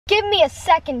give me a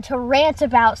second to rant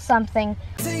about something.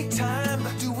 Take time,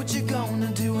 do what you're gonna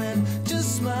do and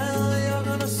just smile, you're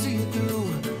gonna see it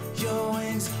through. Your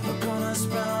wings are gonna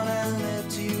sprout and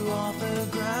lift you off the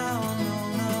ground.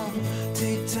 Oh no,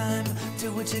 take time,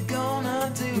 do what you're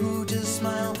gonna do, just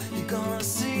smile, you're gonna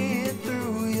see it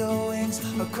through. Your wings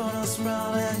are gonna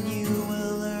sprout and you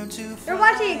will learn to fly. You're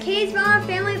watching a KittiesMama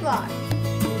family vlog.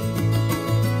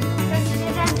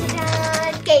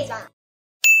 KittiesMama.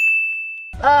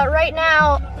 Right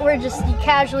now, we're just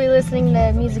casually listening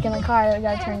to music in the car that we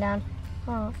gotta turn down.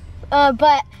 Oh.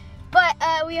 But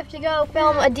we have to go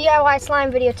film a DIY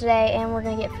slime video today, and we're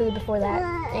gonna get food before that,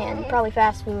 and probably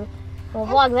fast food. We'll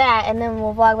vlog that, and then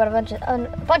we'll vlog about a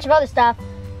bunch of other stuff.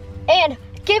 And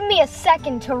give me a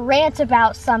second to rant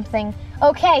about something.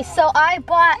 Okay, so I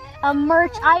bought a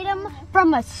merch item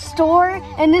from a store,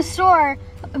 and this store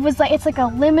was like, it's like a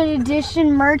limited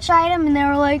edition merch item, and they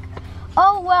were like,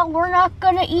 oh, well, we're not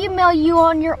gonna email you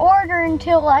on your order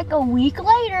until like a week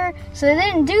later. So they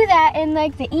didn't do that, and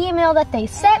like the email that they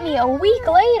sent me a week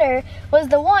later was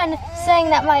the one saying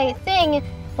that my thing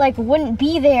like wouldn't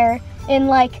be there, and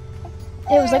like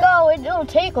it was like, oh, it'll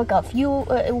take like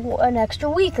an extra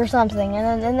week or something,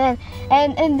 and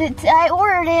I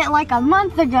ordered it like a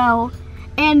month ago,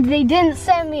 and they didn't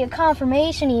send me a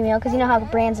confirmation email, because you know how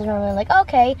brands are normally like,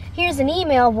 okay, here's an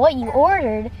email of what you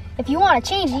ordered. If you want to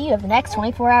change it, you have the next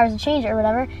 24 hours to change it or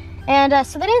whatever. And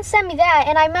so they didn't send me that,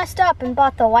 and I messed up and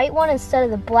bought the white one instead of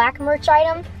the black merch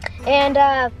item. And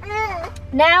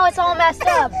now it's all messed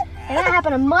up. And that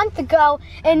happened a month ago,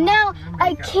 and now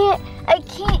I can't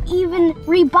even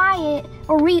rebuy it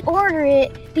or reorder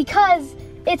it because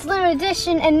it's limited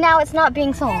edition and now it's not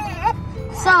being sold.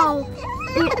 So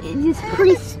it's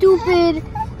pretty stupid.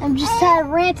 I'm just had a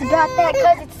rant about that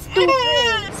because it's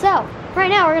stupid. So right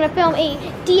now we're gonna film a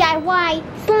DIY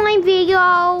slime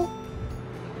video.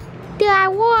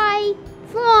 DIY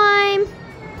slime.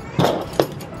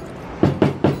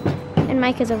 And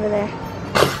Mike is over there.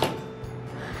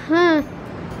 Huh.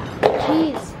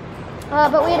 Jeez.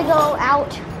 But we had to go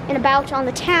out and about on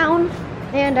the town,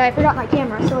 and I forgot my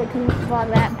camera, so I couldn't vlog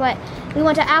that. But we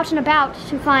went out and about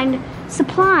to find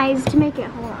supplies to make it.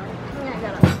 Hold on. I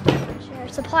gotta share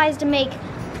supplies to make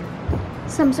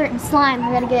some certain slime.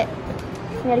 We gotta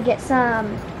get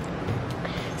some.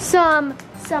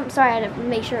 Sorry, I had to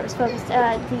make sure it was focused.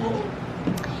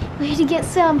 We had to get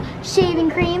some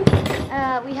shaving cream.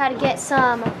 We had to get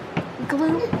some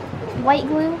glue, white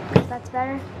glue, because that's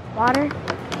better. Water,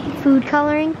 food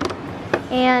coloring,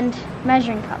 and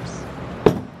measuring cups.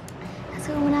 That's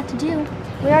what we're gonna have to do.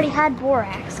 We already had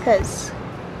borax, because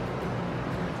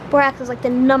borax is like the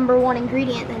 #1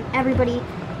 ingredient that everybody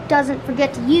doesn't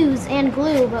forget to use, and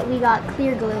glue, but we got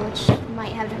clear glue, which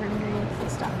might have different ingredients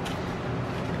and stuff.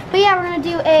 But yeah, we're gonna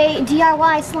do a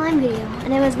DIY slime video,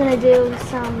 and I was gonna do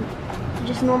some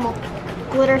just normal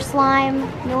glitter slime.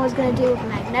 Noah's gonna do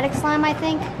magnetic slime, I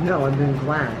think. No, I'm doing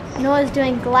glass. Noah's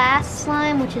doing glass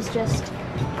slime, which is just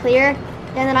clear.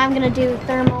 And then I'm gonna do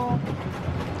thermal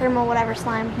whatever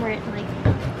slime, where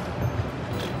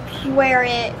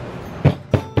it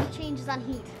changes on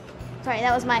heat. Sorry,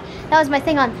 that was my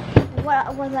thing on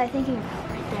what was I thinking about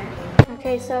right there.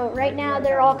 Okay, so right now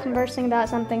they're all conversing about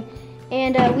something,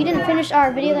 and we didn't finish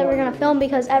our video that we were gonna film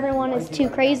because everyone is too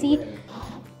crazy.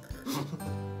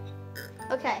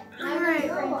 Okay. Alright.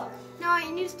 No,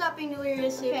 you need to stop being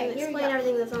delirious so you can explain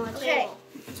everything that's on the table. Okay.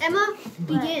 Emma,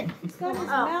 begin. He's got his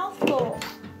mouth full.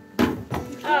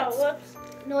 Oh, whoops.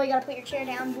 No, you gotta put your chair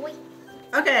down, boy.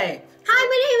 Okay. Hi,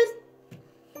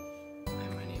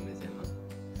 My name is Emma.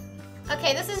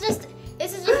 Okay, this is just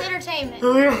entertainment.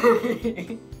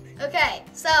 Okay,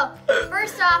 so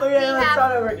first off, Okay, let's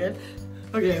start over again.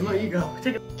 Okay, Emma, you go.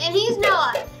 Take it. And he's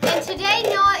Noah. And today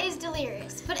Noah is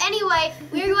delirious. But anyway,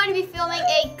 we are going to be filming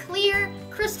a clear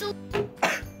crystal.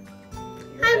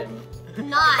 I'm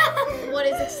not what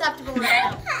is acceptable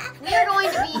right now. We are going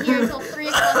to be here until 3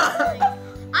 o'clock in the morning.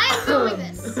 I am filming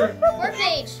this for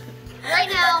Paige. Right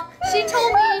now, she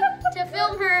told me to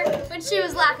film her when she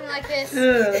was laughing like this.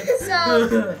 So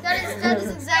that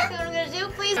is exactly what I'm gonna do.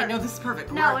 Please. No, this is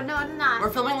perfect. No, it's not. We're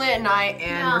filming late at night,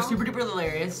 and No. we're super duper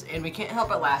delirious, and we can't help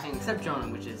but laughing, except Jonah,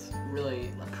 which is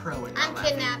really a pro at not I'm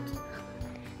laughing. kidnapped.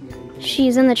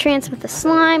 She's in the trance with the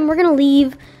slime. We're gonna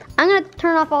leave. I'm gonna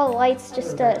turn off all the lights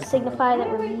just to signify that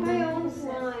we're leaving.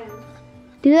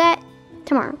 Do that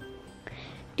tomorrow.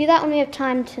 Do that when we have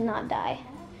time to not die.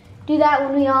 Do that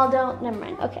when we all don't. Never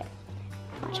mind. Okay.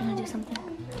 Watch, I'm gonna do something.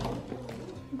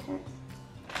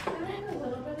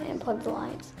 And plug the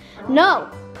lights. No,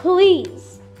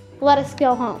 please. Let us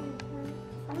go home.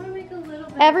 I'm gonna make a little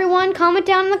Everyone, comment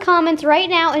down in the comments right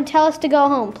now and tell us to go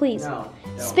home, please. No.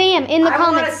 Spam in the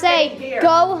comments. Say,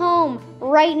 go home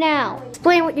right now.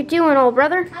 Explain what you're doing, old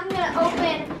brother. I'm gonna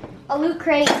open a loot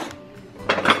crate.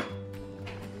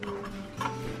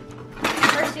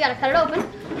 First, you gotta cut it open.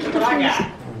 What I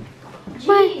got?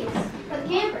 Jeez, for the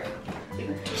camper.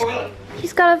 Toilet.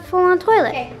 He's got a full-on toilet.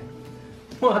 Okay.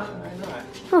 What?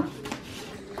 Oh.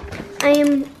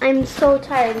 I'm so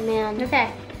tired, man.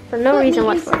 Okay. For no reason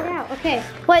whatsoever. Okay.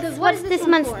 What's this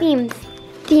month's theme?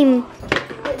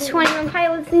 21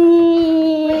 Pilots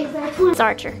theme. It's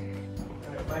Archer.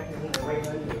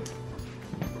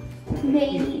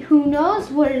 Maybe. Who knows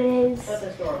what it is?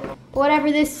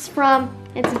 Whatever this is from,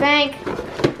 it's a bank.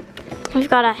 We've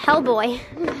got a Hellboy.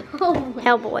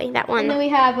 Hellboy, that one. And then we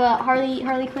have Harley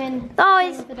Quinn.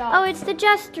 Oh, it's the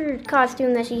Jester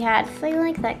costume that she had. So I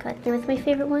like that costume. It's my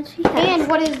favorite one she had. And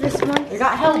what is this one? You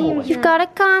got Hellboy. You've got a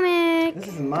comic. This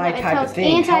is my It type tells of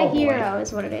thing. anti-hero Hellboy.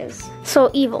 is what it is. So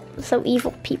evil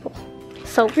people.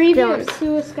 So Preview villains.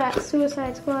 of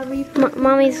Suicide Squad. Refund.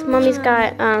 Mommy's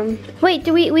got wait,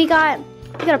 we got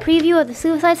a preview of the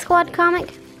Suicide Squad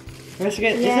comic? Isn't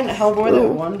Hellboy that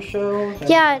one show?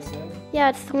 Yeah,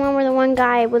 it's the one where the one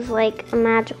guy was like a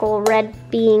magical red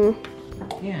being.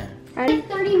 Yeah. Ready?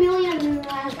 30 million of them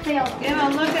failed. Yeah,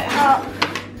 look at how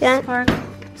Yeah.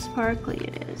 sparkly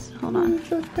it is. Hold on,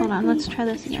 let's try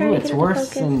this again. Oh, it's worse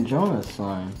than Jonah's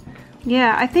slime.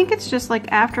 Yeah, I think it's just like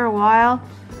after a while,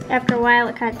 After a while,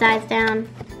 it kind of dies down.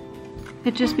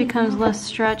 it just becomes less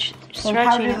stretchy. So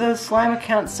how do those slime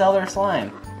accounts sell their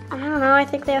slime? I don't know. I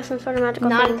think they have some sort of magical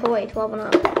Not thing. a toy, 12 and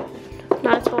up.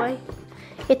 Not a toy.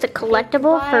 It's a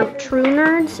collectible for true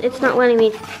nerds. It's not letting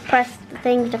me press the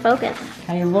thing to focus.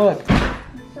 Hey, look.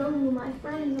 So my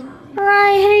friends.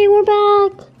 Alright, hey, we're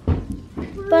back.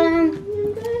 But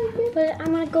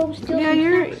I'm gonna go steal Yeah,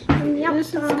 some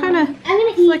snacks. this is kind of, I'm gonna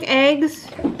it's eat. like eggs.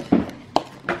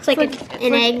 It's like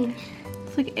an egg.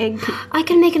 It's like egg. I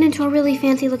can make it into a really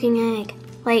fancy looking egg.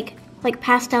 Like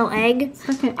pastel egg.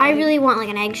 Like an I egg. really want like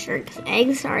an egg shirt because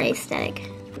eggs are aesthetic.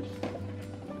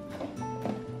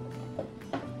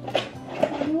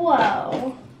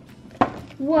 Whoa.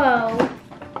 Whoa.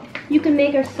 You can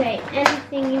make her say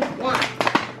anything you want.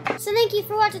 So thank you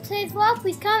for watching today's vlog.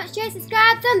 Please comment, share,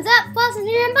 subscribe, thumbs up, follow us on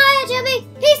Instagram, and bye, Chubby.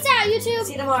 Peace out, YouTube.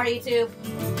 See you tomorrow,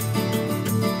 YouTube.